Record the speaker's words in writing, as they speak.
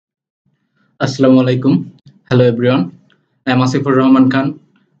Assalamu alaikum. Hello everyone. I am Asifur Rahman Khan.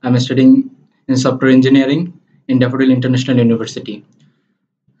 I am studying in software engineering in Daffodil International University.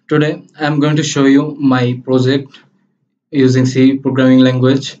 Today I am going to show you my project using C programming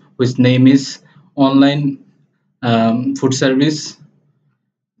language, which name is online food service.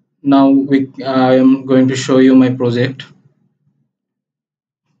 Now I am going to show you my project.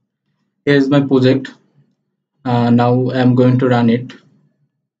 Here is my project. Now I am going to run it.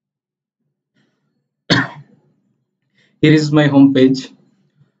 Here is my home page.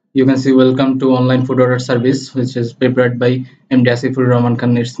 You can see welcome to online food order service, which is prepared by MD Asifur Rahman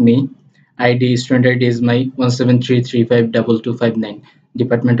Khan. It's me. ID student ID is my 173352259.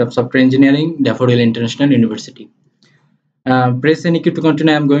 Department of Software Engineering, Daffodil International University. Press any key to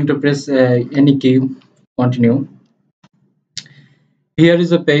continue. I'm going to press any key. Continue. Here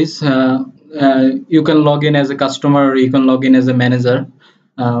is a page. You can log in as a customer or you can log in as a manager.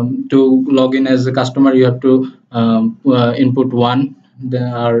 To log in as a customer, you have to input one.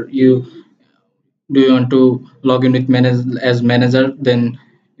 Or you do you want to log in with as manager, then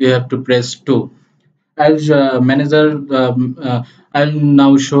you have to press 2. I'll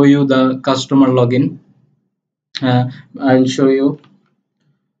now show you the customer login. I'll show you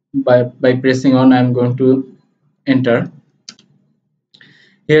by pressing on. I'm going to enter.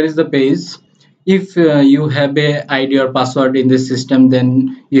 Here is the page. If you have a ID or password in this system,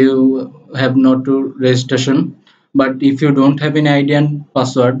 then you have not to registration. But if you don't have any ID and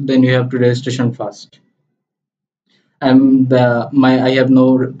password, then you have to registration first. I have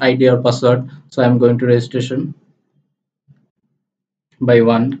no ID or password, so I'm going to registration by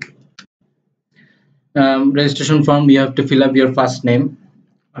one. Registration form, you have to fill up your first name,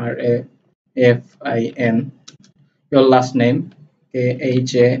 RAFIN, your last name,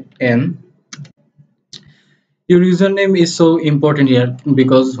 KHAN. Your username is so important here,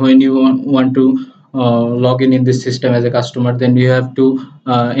 because when you want to log in this system as a customer, then you have to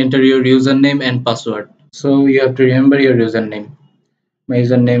enter your username and password. So you have to remember your username. My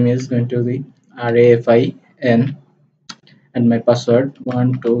username is going to be RAFIN and my password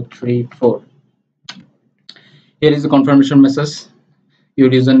 1234. Here is the confirmation message. Your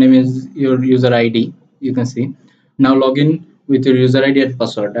username is your user ID. You can see. Now log in with your user ID and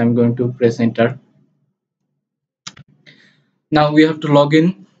password. I'm going to press enter. Now we have to log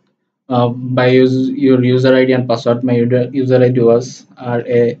in by your user ID and password. My user ID was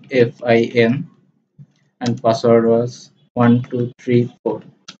RAFIN and password was 1234.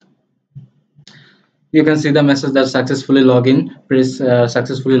 You can see the message that successfully login. Press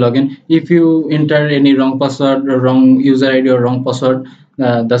successfully login. If you enter any wrong password or wrong user ID or wrong password,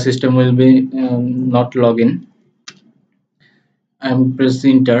 the system will be not login. I'm press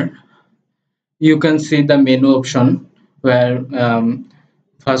enter. You can see the menu option where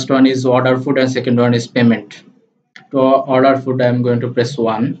first one is order food and second one is payment. To order food, I'm going to press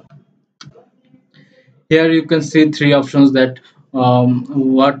 1. Here you can see 3 options that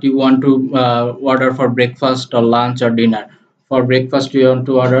what you want to order for breakfast or lunch or dinner. For breakfast you want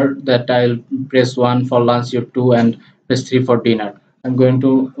to order, that I'll press 1. For lunch you 2, and press 3 for dinner. I'm going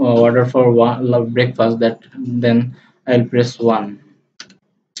to order for breakfast, that then I'll press 1.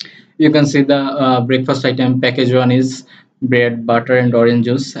 You can see the breakfast item. Package 1 is bread, butter and orange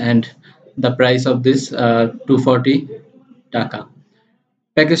juice, and the price of this 240 taka.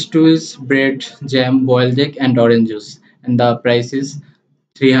 Package 2 is bread, jam, boiled egg and orange juice, and the price is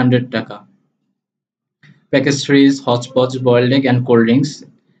 300 taka. Package 3 is hotchpotch, boiled egg and cold drinks,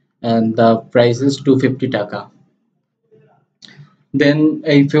 and the price is 250 taka. Then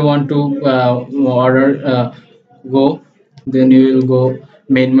if you want to order go, then you will go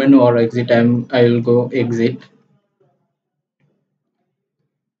main menu or exit. I will go exit.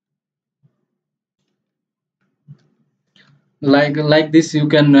 Like this you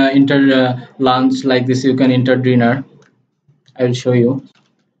can enter lunch. Like this you can enter dinner. I will show you.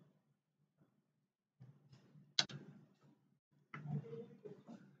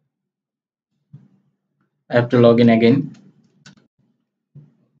 I have to log in again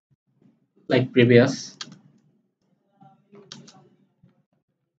like previous.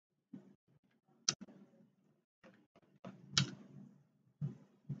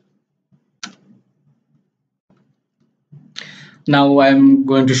 Now I'm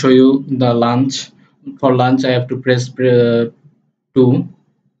going to show you the lunch. For lunch I have to press 2.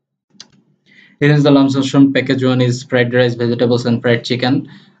 Here is the lunch option. Package 1 is fried rice, vegetables and fried chicken.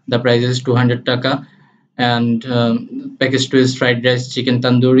 The price is 200 taka. And package 2 is fried rice, chicken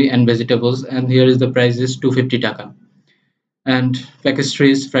tandoori and vegetables, and here is the price is 250 taka. And package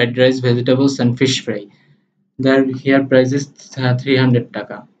 3 is fried rice, vegetables and fish fry. Here price is 300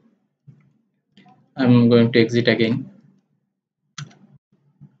 taka. I'm going to exit again.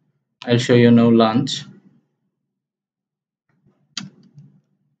 I'll show you now lunch.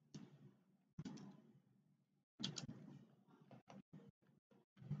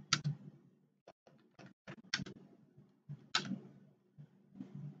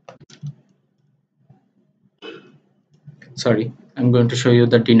 Sorry, I'm going to show you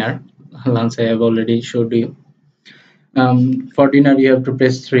the dinner. Lunch I have already showed you. For dinner you have to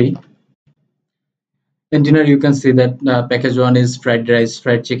press 3. In dinner you can see that package 1 is fried rice,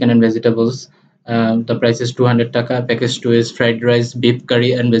 fried chicken and vegetables. The price is 200 taka. Package 2 is fried rice, beef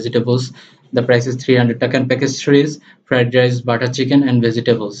curry and vegetables. The price is 300 taka. And package 3 is fried rice, butter chicken and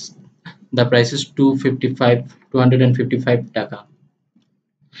vegetables. The price is 255 taka.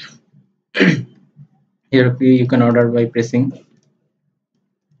 Here you can order by pressing.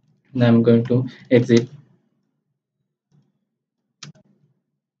 Now I'm going to exit.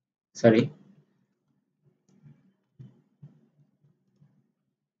 Sorry.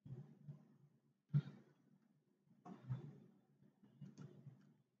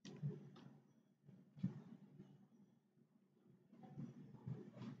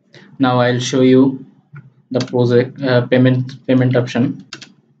 Now I'll show you the project payment option.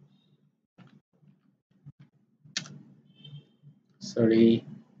 Sorry,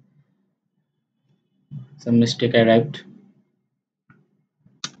 some mistake arrived.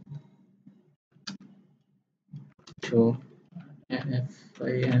 So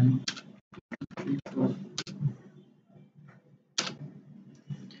FIN.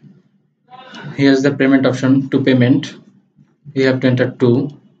 Here's the payment option. To payment you have to enter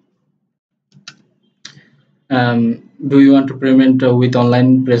 2. Do you want to payment with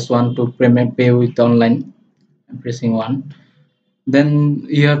online? Press 1 to pay with online. I'm pressing 1. Then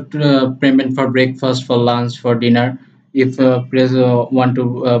you have to payment for breakfast, for lunch, for dinner. If press want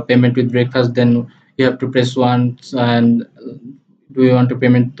to payment with breakfast, then you have to press 1. And do you want to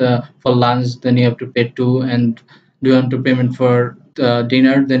payment for lunch, then you have to pay 2. And do you want to payment for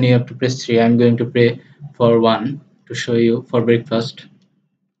dinner, then you have to press 3. I'm going to pay for 1 to show you. For breakfast,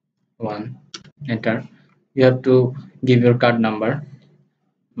 1. Enter. You have to give your card number.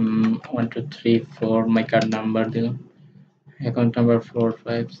 1 2 3 4 my card number. The account number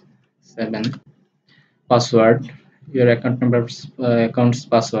 457. Password, your account number, account's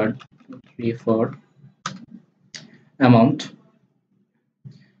password. 34. Amount,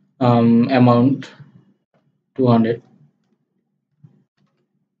 amount 200.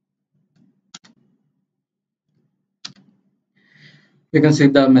 You can see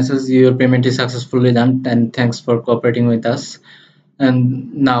the message, your payment is successfully done and thanks for cooperating with us.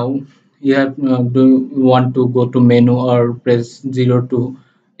 And now you have do you want to go to menu, or press 0 to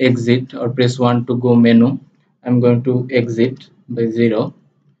exit, or press 1 to go menu. I'm going to exit by 0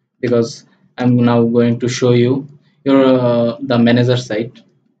 because I'm now going to show you your the manager site.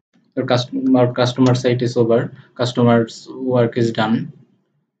 Your customer site is over, customer's work is done.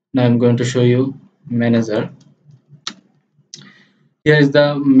 Now I'm going to show you manager. Here is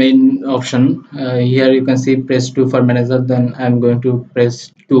the main option. Here you can see press 2 for manager. Then I'm going to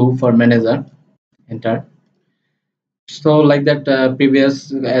press 2 for manager. Enter. So like that,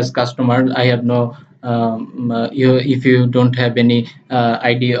 previous as customer I have no you, if you don't have any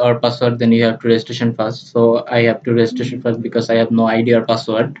ID or password, then you have to registration first. So I have to registration first because I have no ID or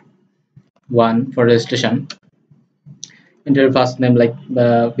password. 1 for registration. Enter your first name like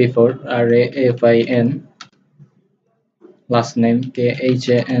before, RAFIN. Last name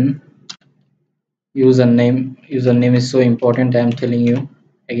KHAN. Username is so important, I am telling you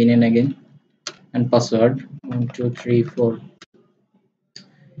again and again. And password 1 2 3 4.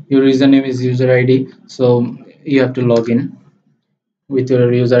 Your username is user ID, so you have to log in with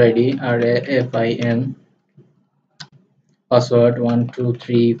your user ID RAFIN. Password 1 2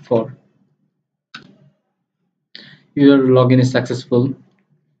 3 4. Your login is successful.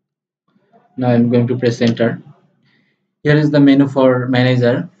 Now I'm going to press enter. Here is the menu for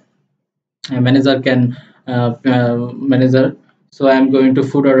manager. A manager can manager. So I'm going to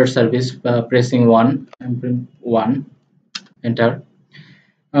food order service, pressing 1. I'm pressing 1. Enter.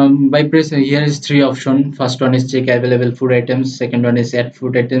 By pressing, here is 3 option. First one is check available food items, second one is add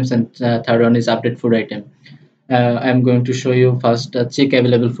food items, and third one is update food item. I'm going to show you first check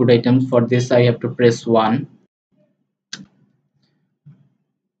available food items. For this I have to press 1.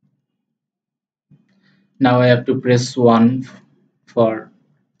 Now I have to press 1 for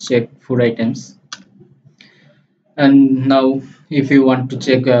check food items. And now if you want to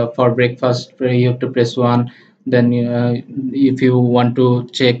check for breakfast, you have to press 1. Then if you want to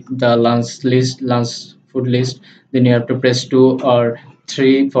check the lunch food list, then you have to press 2 or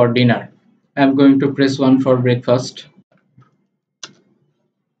 3 for dinner. I'm going to press 1 for breakfast.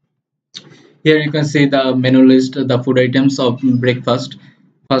 Here you can see the menu list, the food items of breakfast.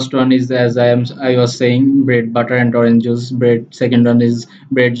 First one is, as I was saying, bread, butter, and orange juice. Bread. Second one is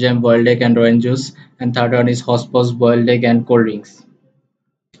bread jam, boiled egg, and orange juice. And third one is hospos, boiled egg, and cold drinks.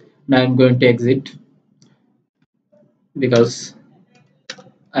 Now I'm going to exit because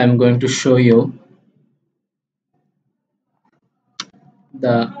I'm going to show you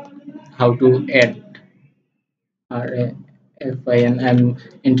the how to add RAFIN. I'm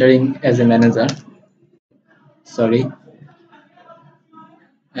entering as a manager. Sorry,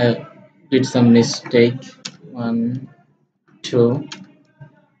 I did some mistake. One, two,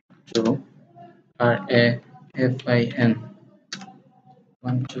 two. RAFIN.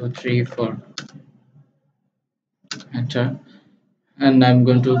 1 2 3 4. Enter. And I'm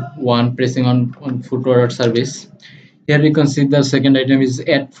going to one pressing on food order service. Here you can see the second item is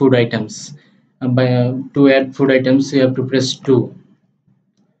add food items. To add food items, you have to press 2.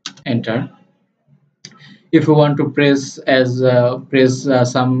 Enter. If you want to press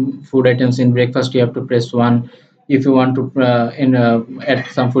some food items in breakfast, you have to press 1. If you want to add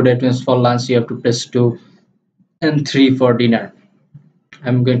some food items for lunch, you have to press 2, and 3 for dinner.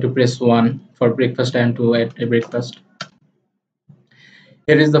 I'm going to press 1 for breakfast and to add a breakfast.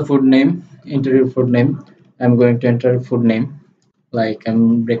 Here is the food name. Enter your food name. I'm going to enter food name like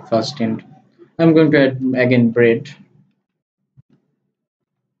breakfast, and I'm going to add again bread,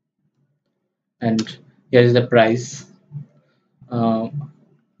 and here is the price, uh,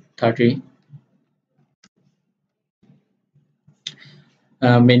 30.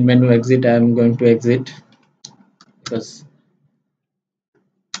 Main menu exit. I'm going to exit because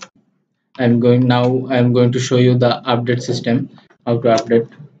I'm going to show you the update system, how to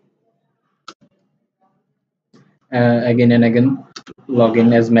update again and again.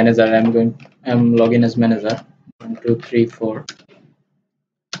 Login as manager. I'm login as manager. 1 2 3 4.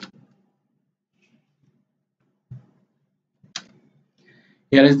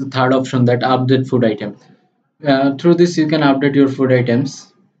 Here is the third option, that update food item. Through this you can update your food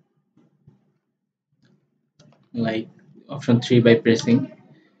items, like option 3 by pressing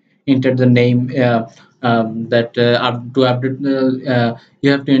enter the name, that to update,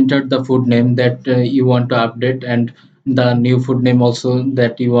 you have to enter the food name that you want to update, and the new food name also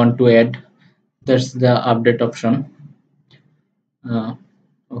that you want to add. That's the update option. uh,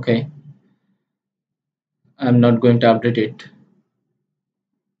 okay, I'm not going to update it.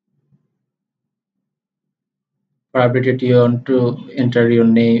 For update it, you want to enter your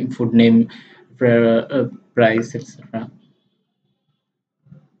name, food name, price, etc.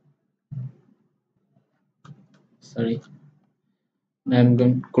 Sorry, I'm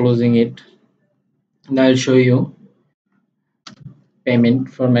going closing it. Now I'll show you payment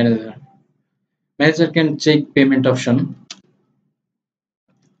for manager. Manager can check payment option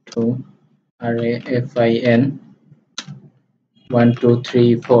to RAFIN 1 2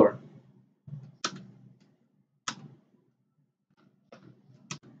 3 4.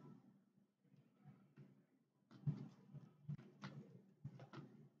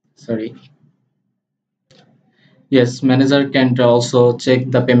 Sorry. Yes, manager can also check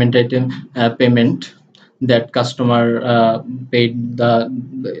the payment item, payment that customer paid,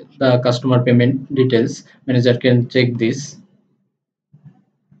 the customer payment details. Manager can check this.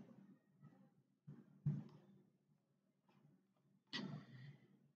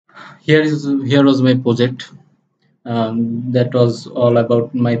 Here was my project. That was all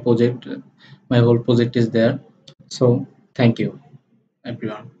about my project. My whole project is there. So thank you,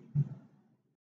 everyone.